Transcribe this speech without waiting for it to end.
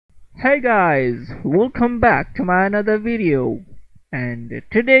Hey guys, welcome back to my another video, and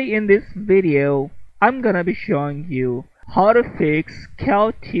today in this video I'm gonna be showing you how to fix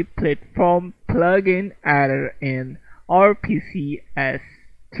Qt platform plugin error in Rpcs3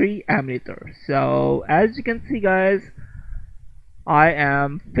 emulator. So as you can see guys, I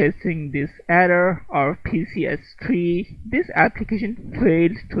am facing this error Rpcs3. This application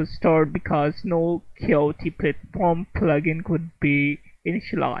failed to start because no Qt platform plugin could be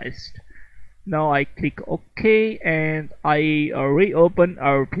initialized. Now I click OK and I reopen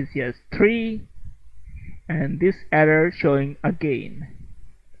Rpcs3 and this error showing again.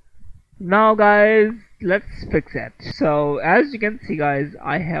 Now guys, let's fix it. So as you can see guys,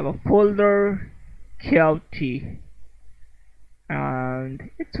 I have a folder Qt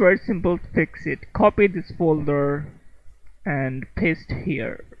and it's very simple to fix it. Copy this folder and paste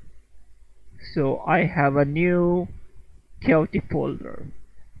here. So I have a new Qt folder.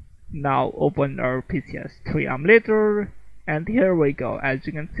 Now open our Rpcs3 emulator and here we go. As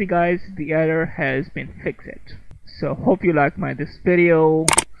you can see guys, the error has been fixed. So hope you like this video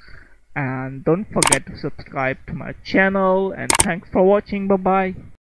and don't forget to subscribe to my channel, and thanks for watching. Bye bye.